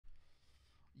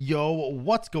Yo,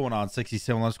 what's going on,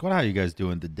 67 Squad? How you guys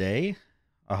doing today?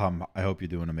 I hope you're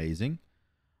doing amazing.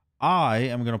 I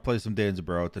am gonna play some Danza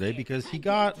today because he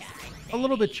got a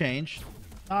little bit changed,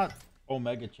 not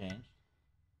Omega changed.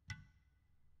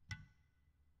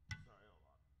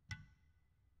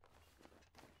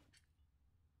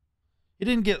 He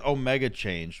didn't get Omega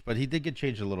changed, but he did get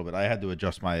changed a little bit. I had to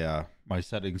adjust my my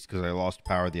settings because I lost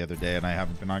power the other day, and I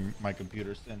haven't been on my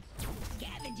computer since.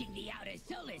 Scavenging the outer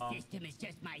solar system is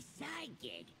just my side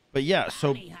gig. But yeah,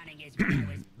 so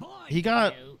he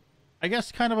got, I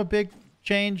guess, kind of a big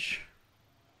change.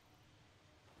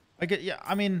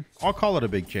 I mean, I'll call it a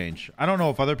big change. I don't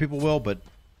know if other people will, but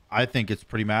I think it's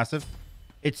pretty massive.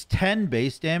 It's 10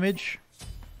 base damage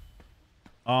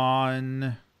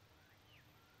on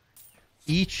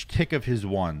each tick of his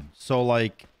one. So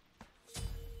like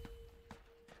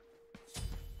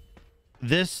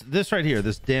this right here,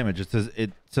 this damage,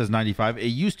 it says 95. It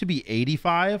used to be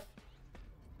 85,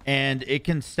 and it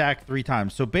can stack 3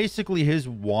 times. So basically his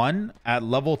one at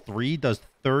level 3 does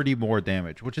 30 more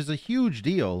damage, which is a huge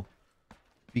deal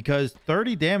because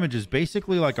 30 damage is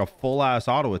basically like a full ass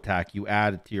auto attack you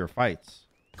add to your fights.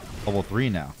 Level 3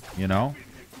 now, you know?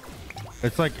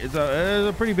 It's like it's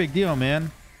a pretty big deal,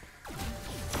 man.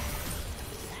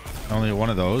 Only one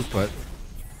of those, but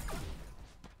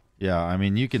yeah, I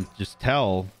mean, you can just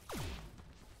tell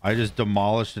I just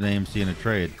demolished an AMC in a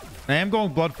trade. And I am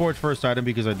going Bloodforge first item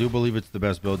because I do believe it's the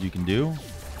best build you can do.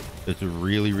 It's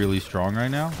really, really strong right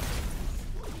now.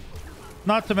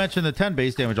 Not to mention the 10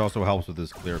 base damage also helps with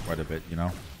this clear quite a bit, you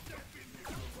know?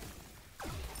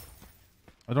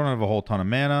 I don't have a whole ton of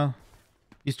mana.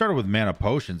 He started with mana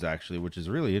potions, actually, which is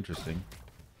really interesting.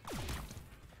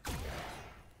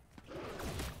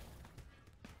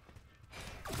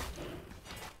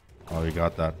 Oh, you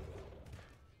got that.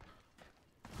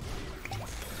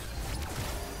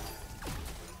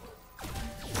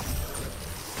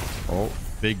 Oh,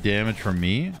 big damage from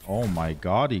me. Oh my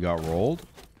god, he got rolled.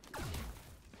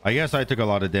 I guess I took a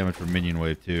lot of damage from minion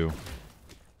wave too.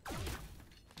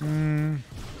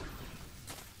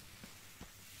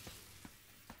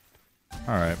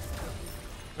 Alright.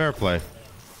 Fair play.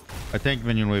 I tanked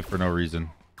minion wave for no reason.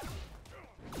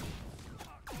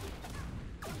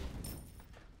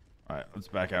 Alright, let's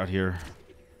back out here.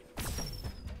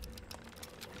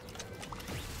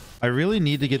 I really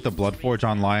need to get the Bloodforge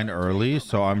online early,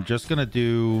 so I'm just going to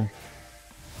do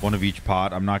one of each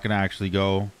pot. I'm not going to actually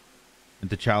go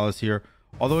into Chalice here.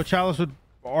 Although a Chalice would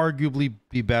arguably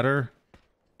be better.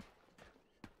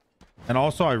 And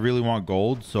also, I really want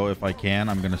gold, so if I can,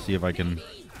 I'm going to see if I can...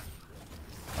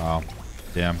 Oh,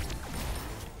 damn.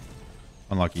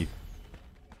 Unlucky.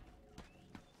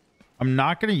 I'm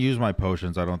not going to use my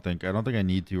potions, I don't think. I don't think I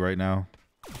need to right now.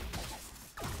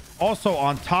 Also,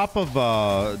 on top of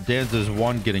Danza's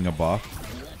 1 getting a buff,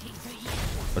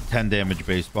 a 10 damage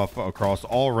base buff across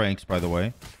all ranks, by the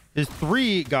way, his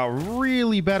 3 got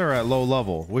really better at low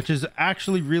level, which is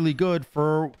actually really good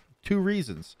for 2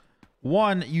 reasons.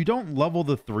 1, you don't level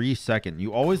the 3 second.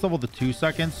 You always level the 2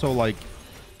 second. So, like,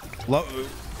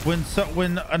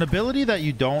 when an ability that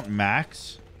you don't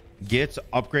max gets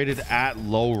upgraded at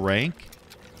low rank,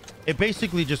 it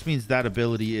basically just means that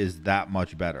ability is that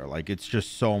much better. Like, it's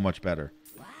just so much better.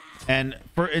 And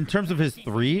in terms of his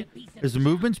 3, his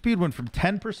movement speed went from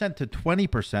 10% to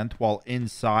 20% while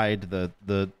inside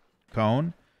the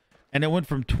cone, and it went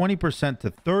from 20% to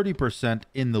 30%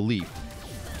 in the leaf.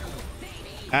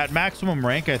 At maximum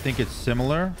rank, I think it's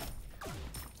similar,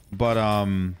 but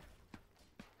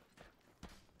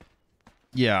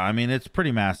yeah, I mean, it's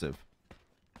pretty massive.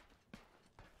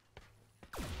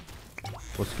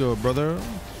 What's good, brother?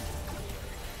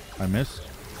 I missed.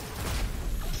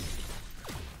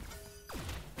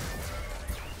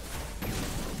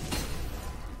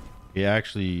 He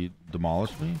actually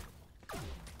demolished me.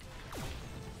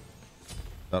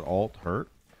 That ult hurt.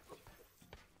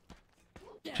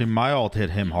 Actually, my ult hit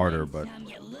him harder, but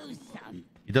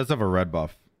he does have a red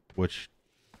buff, which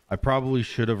I probably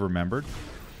should have remembered.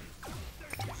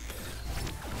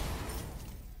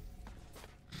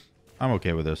 I'm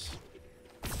okay with this.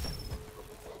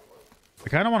 I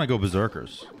kind of want to go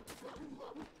berserkers.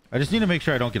 I just need to make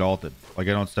sure I don't get ulted. Like,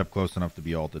 I don't step close enough to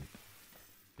be ulted.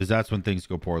 Because that's when things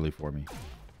go poorly for me.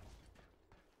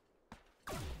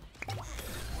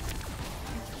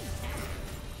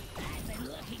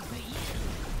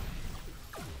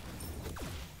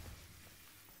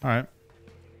 Alright.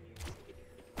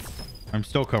 I'm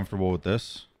still comfortable with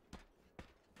this.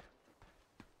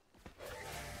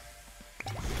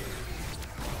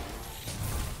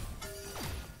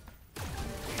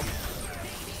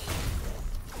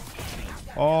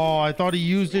 Oh, I thought he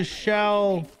used his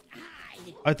shell.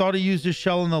 I thought he used his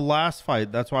shell in the last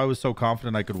fight. That's why I was so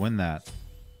confident I could win that.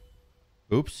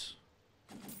 Oops.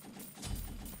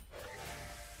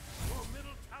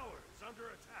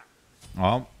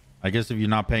 Well, I guess if you're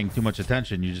not paying too much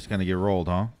attention, you're just going to get rolled,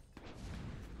 huh?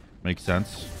 Makes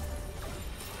sense.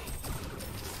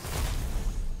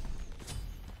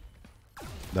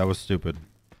 That was stupid.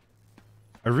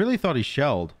 I really thought he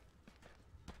shelled.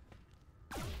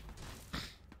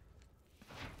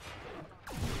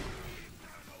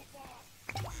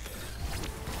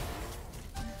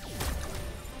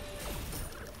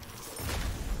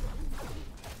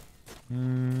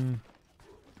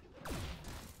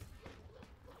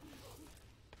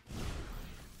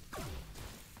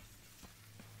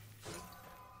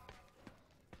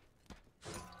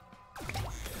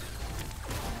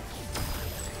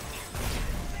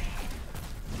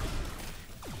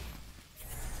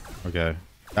 Okay,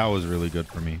 that was really good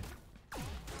for me.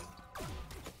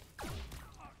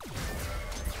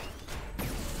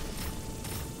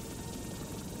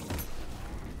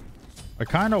 I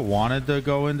kind of wanted to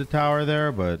go into tower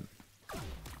there, but I'm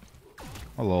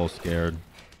a little scared.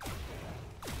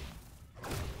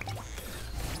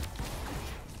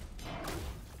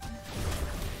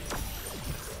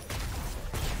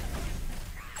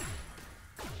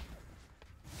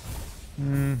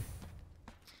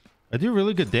 I do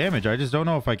really good damage. I just don't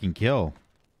know if I can kill.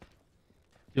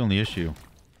 The only issue.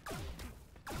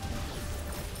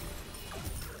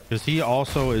 Because he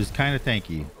also is kind of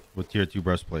tanky with tier 2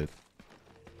 breastplate.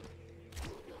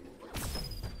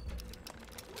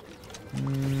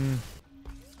 Can't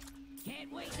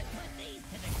wait to put these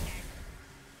to the test.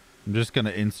 I'm just going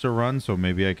to insta run, so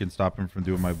maybe I can stop him from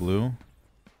doing my blue.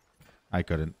 I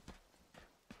couldn't.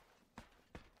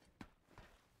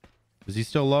 Is he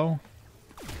still low?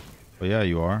 Oh, yeah,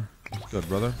 you are. That's good,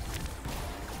 brother.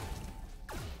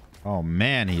 Oh,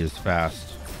 man, he is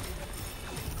fast.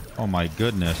 Oh, my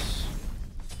goodness.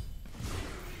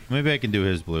 Maybe I can do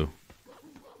his blue.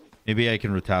 Maybe I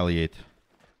can retaliate.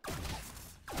 I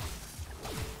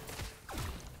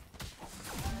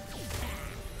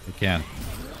can.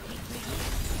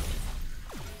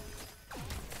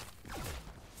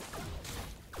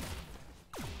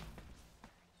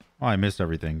 Oh, I missed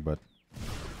everything, but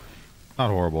not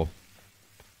horrible.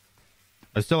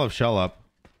 I still have shell up.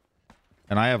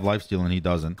 And I have lifesteal and he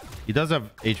doesn't. He does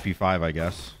have HP 5, I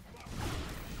guess.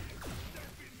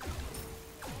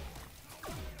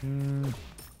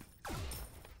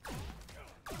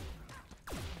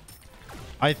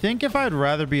 I think if I'd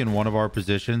rather be in one of our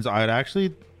positions, I'd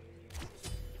actually...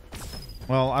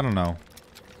 Well, I don't know.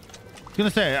 I was going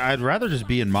to say, I'd rather just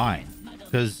be in mine.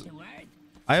 Because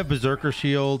I have Berserker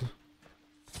Shield.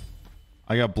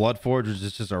 I got Bloodforge, which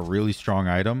is just a really strong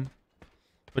item.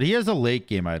 But he has a late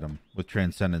game item with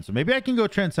Transcendence. So maybe I can go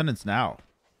Transcendence now.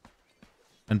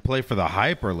 And play for the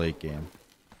hyper late game.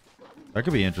 That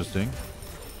could be interesting.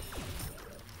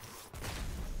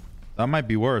 That might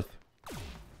be worth.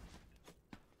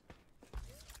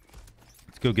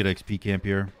 Let's go get XP camp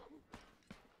here.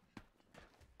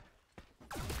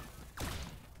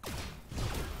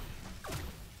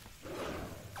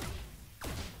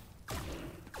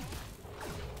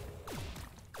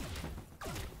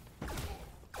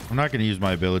 I'm not going to use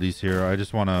my abilities here. I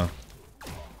just want to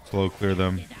slow clear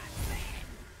them.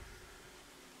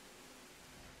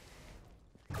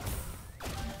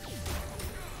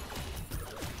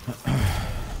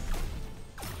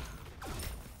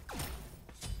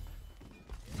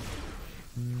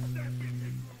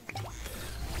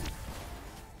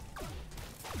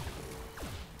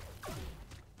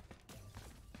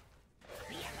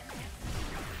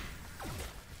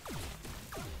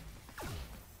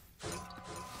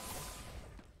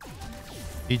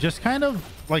 He just kind of,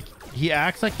 like, he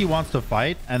acts like he wants to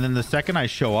fight, and then the second I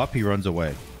show up, he runs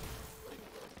away.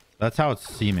 That's how it's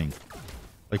seeming.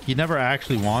 Like, he never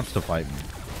actually wants to fight me.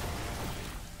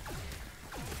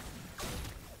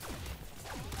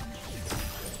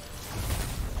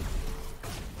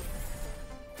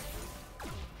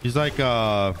 He's like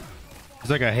a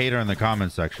hater in the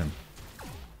comment section.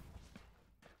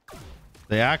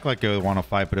 They act like they want to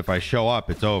fight, but if I show up,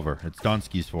 it's over. It's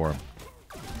Dunskies for him.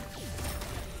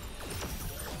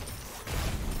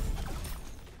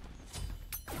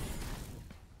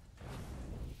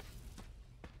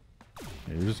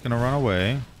 You're just going to run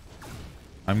away.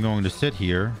 I'm going to sit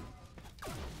here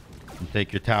and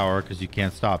take your tower because you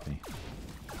can't stop me.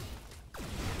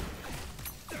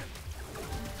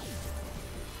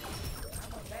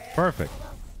 Perfect.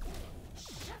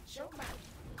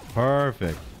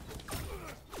 Perfect.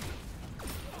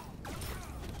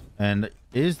 And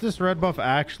is this red buff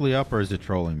actually up, or is it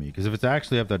trolling me? Because if it's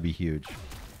actually up, that'd be huge.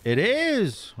 It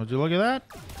is. Would you look at that?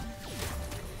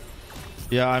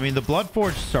 Yeah, I mean, the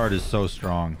Bloodforge start is so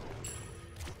strong.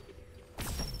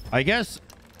 I guess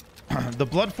the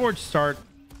Bloodforge start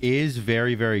is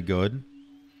very, very good.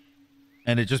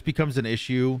 And it just becomes an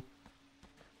issue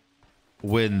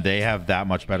when they have that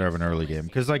much better of an early game.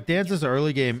 Because, like, Danza's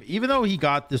early game, even though he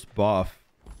got this buff,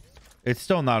 it's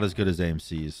still not as good as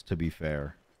AMC's, to be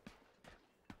fair.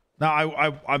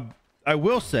 Now, I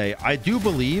will say, I do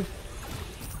believe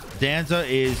Danza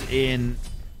is in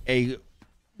a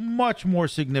much more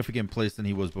significant place than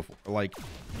he was before. Like,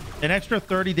 an extra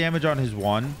 30 damage on his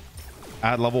 1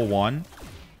 at level 1,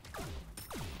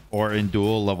 or in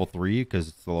Duel level 3, because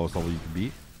it's the lowest level you can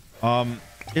beat,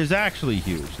 is actually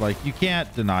huge. Like, you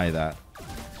can't deny that.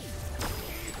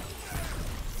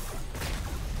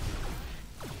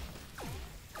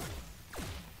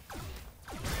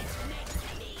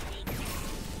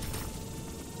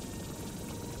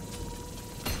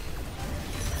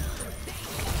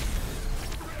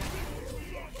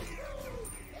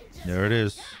 There it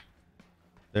is.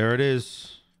 There it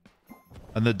is.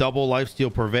 And the double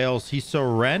lifesteal prevails. He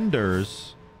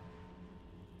surrenders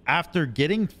after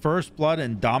getting first blood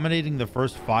and dominating the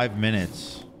first 5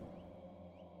 minutes.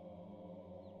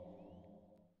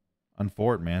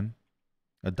 Unfort, man.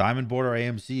 A Diamond Border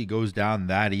AMC goes down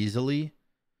that easily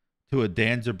to a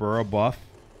Danza Burrow buff.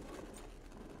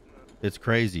 It's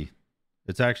crazy.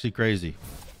 It's actually crazy.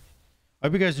 I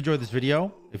hope you guys enjoyed this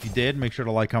video. If you did, make sure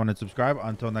to like, comment, and subscribe.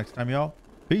 Until next time, y'all.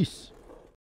 Peace.